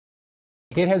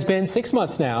It has been 6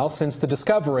 months now since the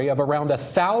discovery of around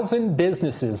 1,000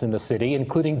 businesses in the city,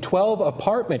 including 12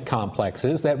 apartment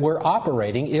complexes that were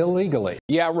operating illegally.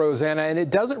 Yeah, Rosanna, and it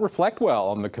doesn't reflect well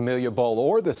on the Camellia Bowl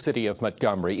or the city of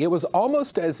Montgomery. It was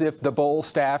almost as if the bowl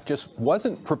staff just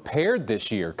wasn't prepared this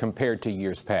year compared to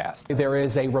years past. There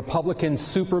is a Republican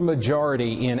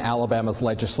supermajority in Alabama's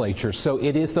legislature, so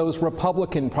it is those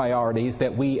Republican priorities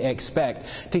that we expect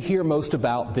to hear most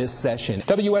about this session.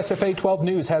 WSFA 12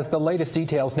 News has the latest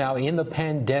details now in the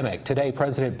pandemic. Today,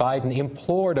 President Biden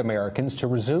implored Americans to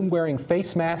resume wearing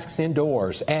face masks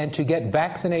indoors and to get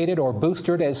vaccinated or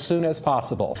boosted as soon as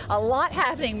possible. A lot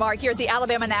happening, Mark, here at the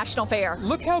Alabama National Fair.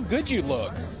 Look how good you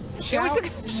look.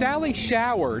 Sally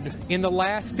showered in the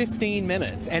last 15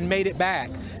 minutes and made it back.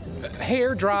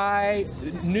 Hair dry,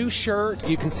 new shirt.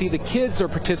 You can see the kids are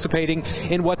participating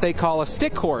in what they call a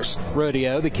stick horse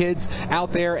rodeo. The kids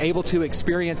out there able to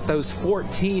experience those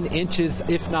 14 inches,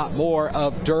 if not more,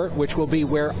 of dirt, which will be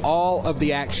where all of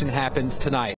the action happens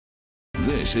tonight.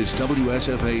 This is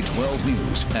WSFA 12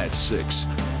 News at 6.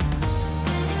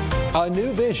 A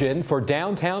new vision for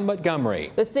downtown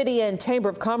Montgomery. The City and Chamber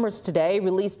of Commerce today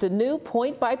released a new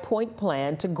point-by-point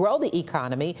plan to grow the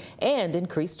economy and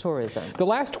increase tourism. The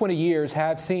last 20 years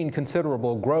have seen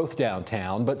considerable growth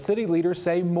downtown, but city leaders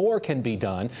say more can be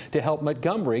done to help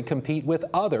Montgomery compete with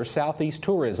other Southeast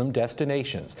tourism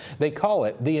destinations. They call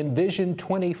it the Envision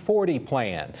 2040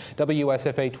 plan.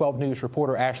 WSFA 12 News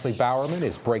reporter Ashley Bowerman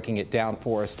is breaking it down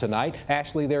for us tonight.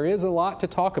 Ashley, there is a lot to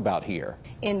talk about here.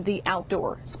 In the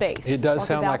outdoor space. It does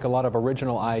sound like a lot of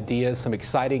original ideas, some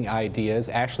exciting ideas.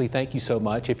 Ashley, thank you so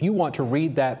much. If you want to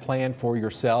read that plan for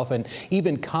yourself and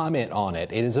even comment on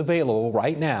it, it is available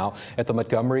right now at the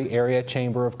Montgomery Area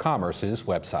Chamber of Commerce's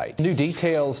website. New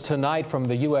details tonight from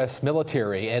the U.S.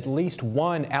 military. At least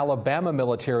one Alabama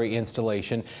military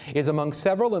installation is among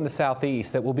several in the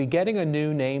Southeast that will be getting a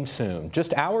new name soon.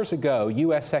 Just hours ago,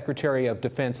 U.S. Secretary of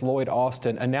Defense Lloyd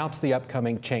Austin announced the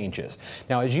upcoming changes.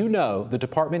 Now, as you know, the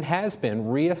department has been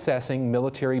reassessing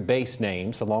military base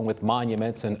names along with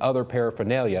monuments and other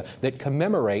paraphernalia that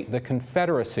commemorate the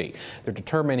Confederacy. They're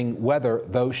determining whether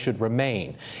those should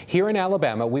remain. Here in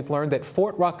Alabama, we've learned that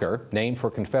Fort Rucker, named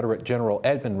for Confederate General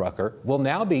Edmund Rucker, will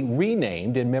now be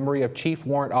renamed in memory of Chief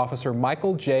Warrant Officer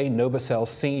Michael J. Novosel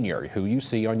Sr., who you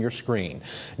see on your screen.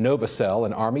 Novosel,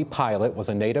 an Army pilot, was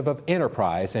a native of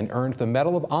Enterprise and earned the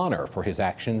Medal of Honor for his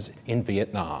actions in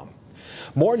Vietnam.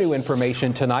 More new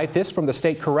information tonight, this from the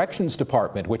State Corrections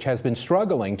Department, which has been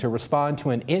struggling to respond to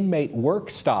an inmate work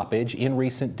stoppage in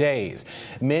recent days.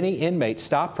 Many inmates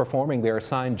stopped performing their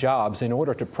assigned jobs in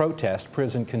order to protest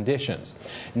prison conditions.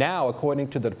 Now, according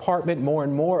to the department, more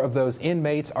and more of those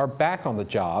inmates are back on the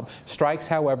job. Strikes,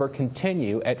 however,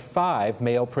 continue at 5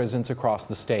 male prisons across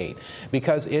the state.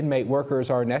 Because inmate workers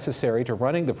are necessary to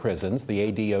running the prisons,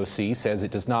 the ADOC says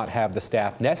it does not have the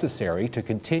staff necessary to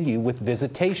continue with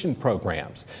visitation programs.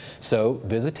 So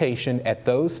visitation at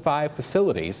those 5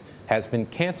 facilities has been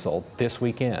canceled this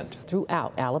weekend.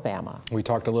 Throughout Alabama. We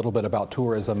talked a little bit about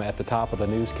tourism at the top of the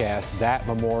newscast. That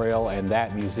memorial and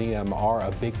that museum are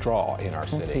a big draw in our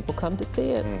city. People come to see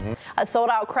it. A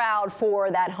sold-out crowd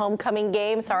for that homecoming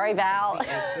game. Sorry, Val.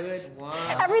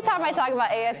 Every time I talk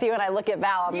about ASU and I look at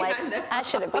Val, I'm like, I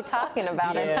shouldn't be talking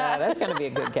about it. Yeah, that's going to be a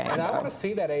good game. And I want to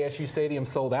see that ASU stadium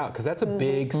sold out because that's a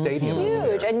big stadium.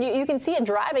 Huge. And you can see it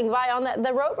driving by on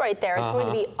the road right there. It's going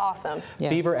to be awesome. Yeah.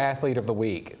 Fever Athlete of the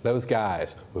Week. Those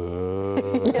guys.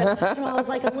 Smells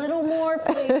like a little more,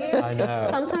 please. I know.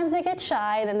 Sometimes they get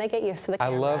shy and then they get used to the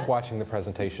camera. I love watching the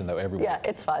presentation, though, every week. Yeah,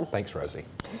 it's fun. Thanks, Rosie.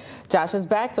 Josh is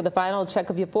back for the final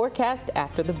check of your forecast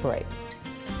after the break.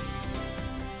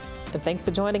 And thanks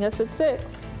for joining us at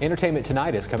 6. Entertainment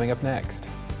Tonight is coming up next.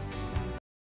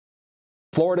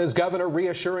 Florida's governor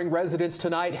reassuring residents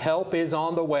tonight help is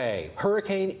on the way.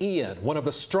 Hurricane Ian, one of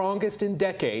the strongest in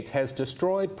decades, has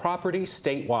destroyed property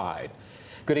statewide.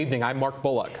 Good evening, I'm Mark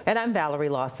Bullock. And I'm Valerie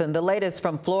Lawson. The latest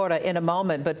from Florida in a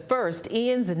moment, but first,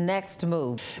 Ian's next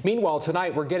move. Meanwhile,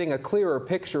 tonight we're getting a clearer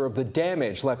picture of the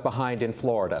damage left behind in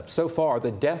Florida. So far, the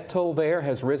death toll there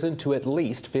has risen to at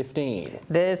least 15.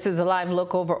 This is a live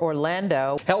look over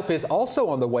Orlando. Help is also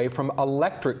on the way from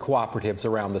electric cooperatives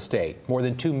around the state. More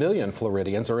than 2 million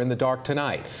Floridians are in the dark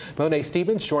tonight. Monet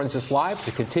Stevens joins us live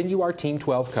to continue our Team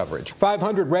 12 coverage.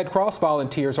 500 Red Cross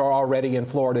volunteers are already in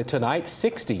Florida tonight.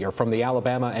 60 are from the Alabama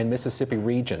Alabama and Mississippi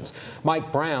regions.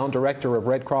 Mike Brown, director of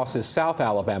Red Cross's South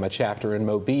Alabama chapter in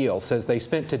Mobile, says they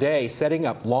spent today setting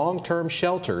up long-term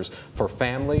shelters for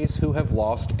families who have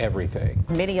lost everything.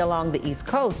 Many along the East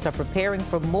Coast are preparing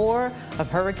for more of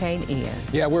Hurricane Ian.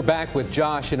 Yeah, we're back with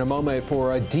Josh in a moment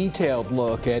for a detailed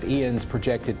look at Ian's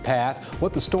projected path,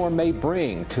 what the storm may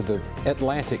bring to the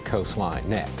Atlantic coastline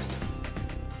next.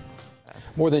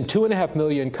 More than 2.5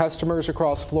 million customers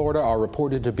across Florida are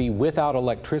reported to be without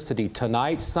electricity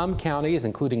tonight. Some counties,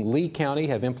 including Lee County,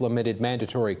 have implemented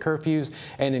mandatory curfews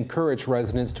and encourage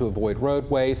residents to avoid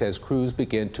roadways as crews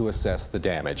begin to assess the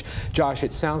damage. Josh,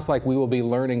 it sounds like we will be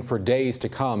learning for days to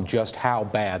come just how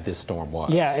bad this storm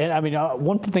was. Yeah, and I mean,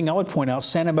 one thing I would point out,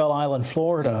 Sanibel Island,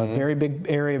 Florida, a very big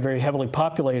area, very heavily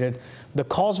populated. The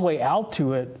causeway out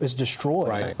to it is destroyed.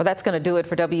 Right. Well, that's going to do it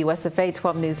for WSFA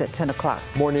 12 News at 10 o'clock.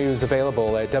 More news available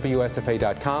at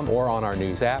WSFA.com or on our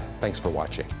news app. Thanks for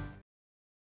watching.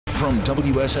 From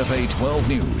WSFA 12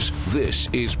 News, this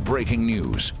is breaking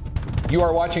news. You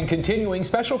are watching continuing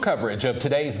special coverage of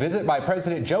today's visit by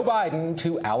President Joe Biden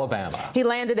to Alabama. He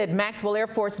landed at Maxwell Air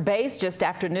Force Base just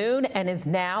after noon and is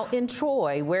now in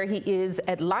Troy, where he is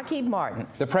at Lockheed Martin.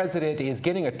 The president is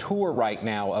getting a tour right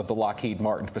now of the Lockheed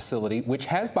Martin facility, which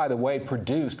has, by the way,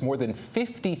 produced more than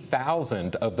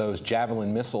 50,000 of those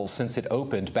Javelin missiles since it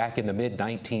opened back in the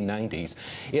mid-1990s.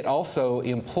 It also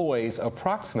employs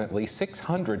approximately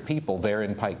 600 people there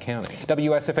in Pike County.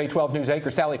 WSFA 12 News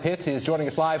anchor Sally Pitts is joining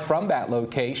us live from that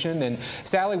location. And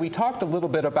Sally, we talked a little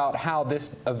bit about how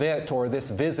this event or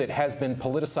this visit has been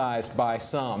politicized by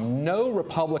some. No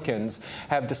Republicans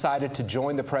have decided to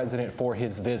join the president for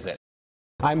his visit.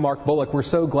 I'm Mark Bullock. We're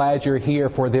so glad you're here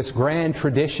for this grand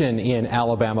tradition in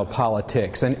Alabama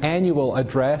politics, an annual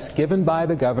address given by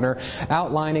the governor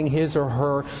outlining his or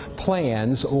her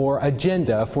plans or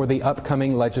agenda for the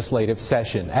upcoming legislative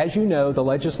session. As you know, the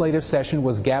legislative session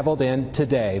was gavelled in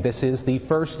today. This is the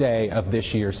first day of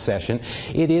this year's session.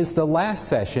 It is the last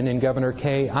session in Governor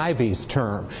Kay Ivey's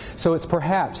term, so it's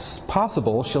perhaps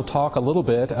possible she'll talk a little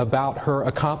bit about her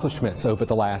accomplishments over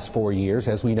the last 4 years,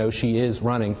 as we know she is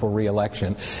running for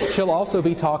re-election. She'll also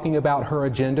be talking about her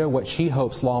agenda, what she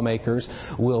hopes lawmakers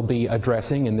will be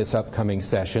addressing in this upcoming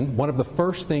session. One of the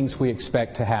first things we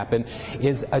expect to happen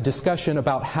is a discussion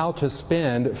about how to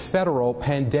spend federal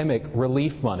pandemic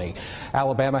relief money.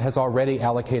 Alabama has already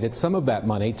allocated some of that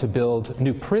money to build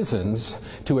new prisons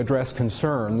to address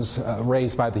concerns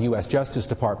raised by the U.S. Justice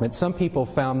Department. Some people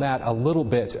found that a little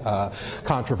bit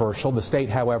controversial. The state,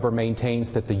 however,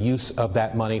 maintains that the use of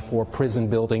that money for prison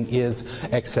building is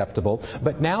acceptable.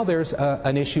 But now there's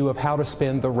an issue of how to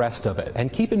spend the rest of it.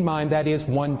 And keep in mind that is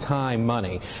one-time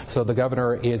money. So the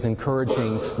governor is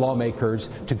encouraging lawmakers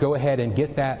to go ahead and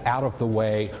get that out of the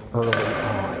way early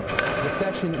on. The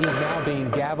session is now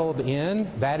being gavelled in.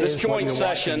 That is this joint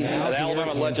session of the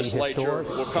Alabama legislature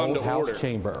will come to order.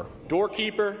 Chamber.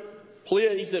 Doorkeeper,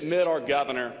 please admit our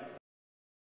governor.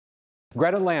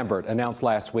 Greta Lambert announced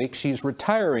last week she's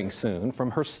retiring soon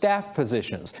from her staff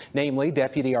positions, namely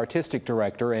Deputy Artistic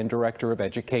Director and Director of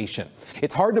Education.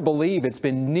 It's hard to believe it's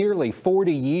been nearly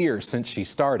 40 years since she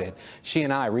started. She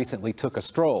and I recently took a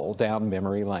stroll down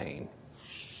memory lane.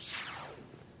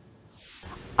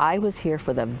 I was here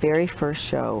for the very first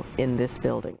show in this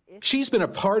building. She's been a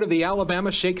part of the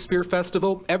Alabama Shakespeare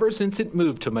Festival ever since it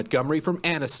moved to Montgomery from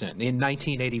Anniston in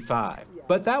 1985.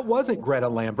 But that wasn't Greta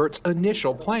Lambert's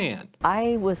initial plan.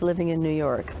 I was living in New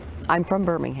York. I'm from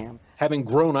Birmingham. Having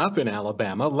grown up in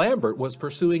Alabama, Lambert was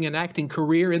pursuing an acting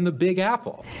career in the Big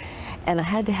Apple. And I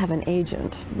had to have an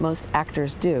agent. Most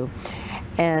actors do.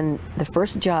 And the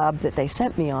first job that they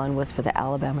sent me on was for the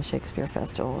Alabama Shakespeare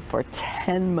Festival for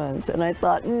 10 months. And I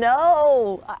thought,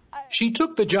 no! She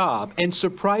took the job and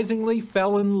surprisingly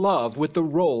fell in love with the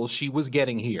roles she was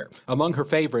getting here. Among her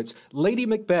favorites, Lady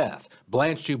Macbeth,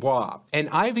 Blanche Dubois, and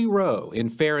Ivy Rowe in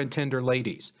Fair and Tender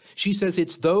Ladies. She says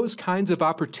it's those kinds of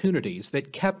opportunities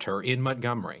that kept her in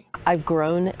Montgomery. I've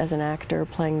grown as an actor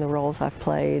playing the roles I've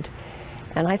played.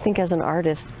 And I think as an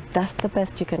artist, that's the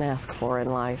best you can ask for in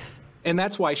life. And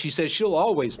that's why she says she'll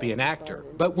always be an actor.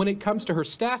 But when it comes to her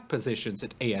staff positions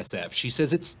at ASF, she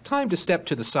says it's time to step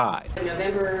to the side.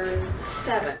 November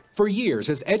 7th. For years,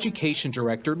 as education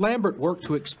director, Lambert worked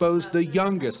to expose the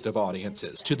youngest of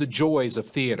audiences to the joys of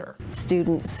theater.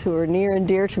 Students who are near and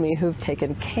dear to me who've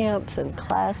taken camps and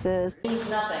classes.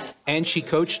 And she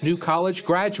coached new college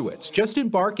graduates just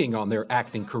embarking on their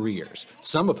acting careers,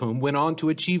 some of whom went on to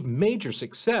achieve major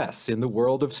success in the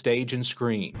world of stage and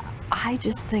screen. I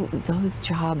just think those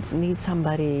jobs need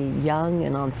somebody young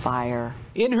and on fire.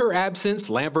 In her absence,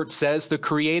 Lambert says the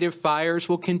creative fires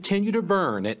will continue to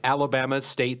burn at Alabama's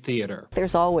State Theater.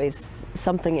 There's always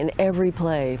something in every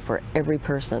play for every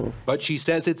person. But she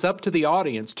says it's up to the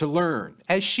audience to learn,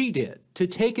 as she did, to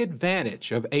take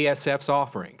advantage of ASF's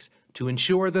offerings to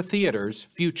ensure the theater's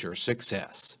future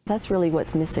success. That's really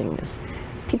what's missing, is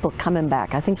people coming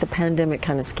back. I think the pandemic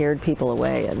kind of scared people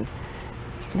away, and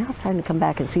now it's time to come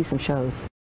back and see some shows.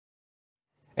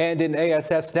 And in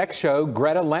ASF's next show,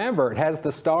 Greta Lambert has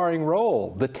the starring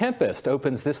role. The Tempest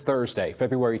opens this Thursday,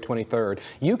 February 23rd.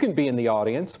 You can be in the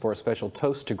audience for a special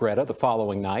toast to Greta the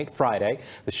following night, Friday.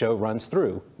 The show runs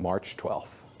through March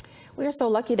 12th. We're so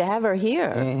lucky to have her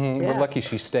here. Yeah. We're lucky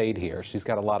she stayed here. She's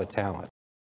got a lot of talent.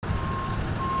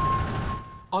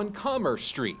 On Commerce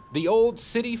Street, the old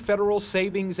City Federal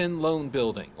Savings and Loan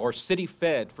Building, or City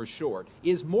Fed for short,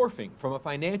 is morphing from a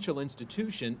financial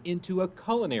institution into a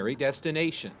culinary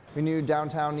destination. We knew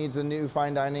downtown needs a new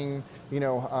fine dining,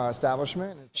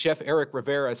 establishment. Chef Eric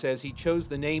Rivera says he chose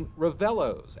the name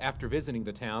Ravello's after visiting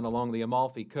the town along the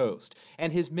Amalfi Coast,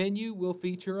 and his menu will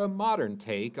feature a modern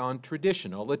take on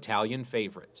traditional Italian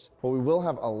favorites. Well, we will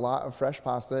have a lot of fresh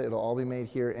pasta. It'll all be made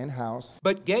here in-house.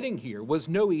 But getting here was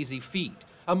no easy feat.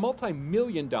 A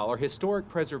multi-million-dollar historic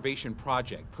preservation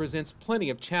project presents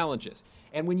plenty of challenges.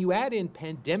 And when you add in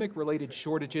pandemic-related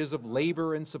shortages of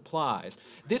labor and supplies,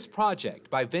 this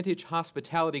project by Vintage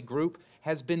Hospitality Group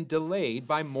has been delayed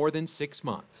by more than 6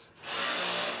 months.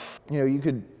 You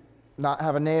could not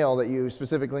have a nail that you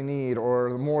specifically need, or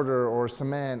mortar or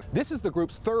cement. This is the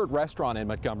group's third restaurant in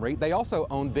Montgomery. They also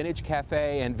own Vintage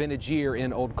Cafe and Vintageer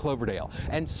in Old Cloverdale.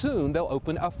 And soon they'll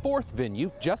open a fourth venue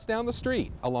just down the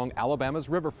street along Alabama's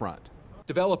riverfront.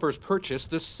 Developers purchased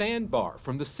the Sandbar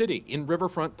from the city in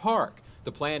Riverfront Park.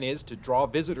 The plan is to draw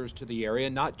visitors to the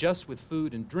area not just with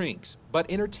food and drinks,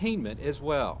 but entertainment as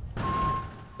well.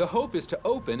 The hope is to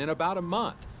open in about a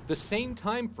month, the same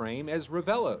time frame as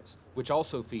Ravello's, which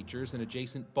also features an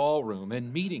adjacent ballroom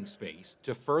and meeting space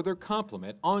to further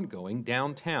complement ongoing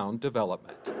downtown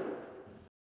development.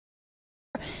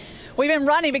 We've been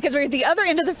running because we're at the other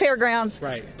end of the fairgrounds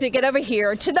to get over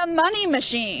here to the money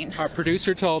machine. Our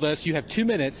producer told us you have 2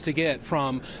 minutes to get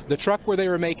from the truck where they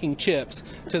were making chips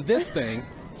to this thing.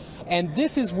 And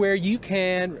this is where you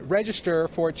can register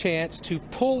for a chance to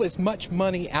pull as much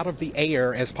money out of the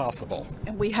air as possible.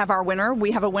 And we have our winner.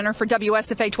 We have a winner for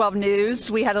WSFA 12 News.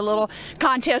 We had a little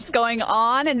contest going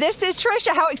on. And this is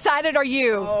Trisha. How excited are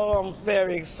you? Oh, I'm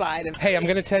very excited. Hey, I'm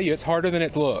going to tell you, it's harder than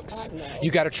it looks. You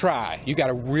got to try. You got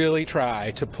to really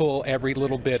try to pull every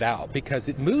little bit out because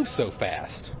it moves so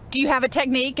fast. Do you have a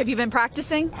technique? Have you been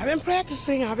practicing? I've been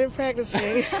practicing. How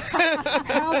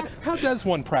does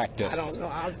one practice? I don't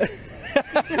know.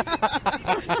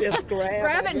 Just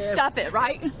grab it and stuff it,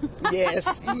 right?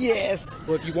 Yes, yes.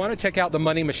 Well, if you want to check out the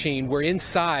money machine, we're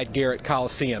inside Garrett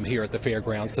Coliseum here at the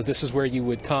fairgrounds, so this is where you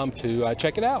would come to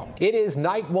check it out. It is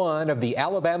night one of the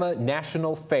Alabama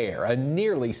National Fair, a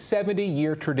nearly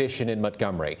 70-year tradition in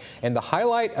Montgomery. And the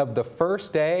highlight of the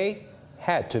first day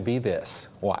had to be this.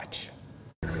 Watch.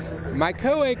 My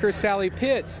co-anchor Sally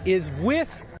Pitts is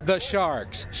with the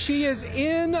sharks. She is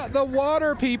in the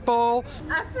water, people.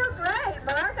 I feel great,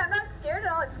 Mark. I'm not scared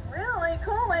at all. It's really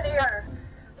cool in here.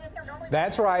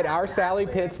 That's right. Our Sally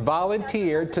Pitts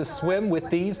volunteered to swim with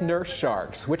these nurse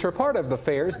sharks, which are part of the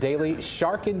fair's daily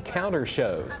Shark Encounter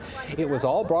shows. It was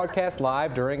all broadcast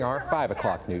live during our 5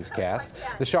 o'clock newscast.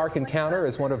 The Shark Encounter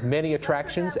is one of many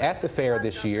attractions at the fair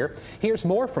this year. Here's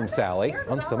more from Sally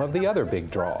on some of the other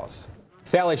big draws.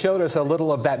 Sally showed us a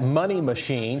little of that money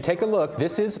machine. Take a look.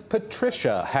 This is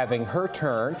Patricia having her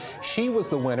turn. She was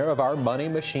the winner of our money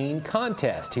machine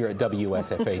contest here at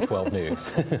WSFA 12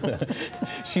 News.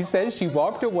 She says she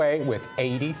walked away with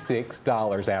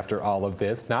 $86 after all of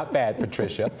this. Not bad,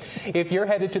 Patricia. If you're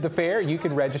headed to the fair, you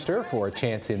can register for a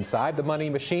chance inside the money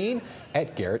machine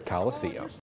at Garrett Coliseum.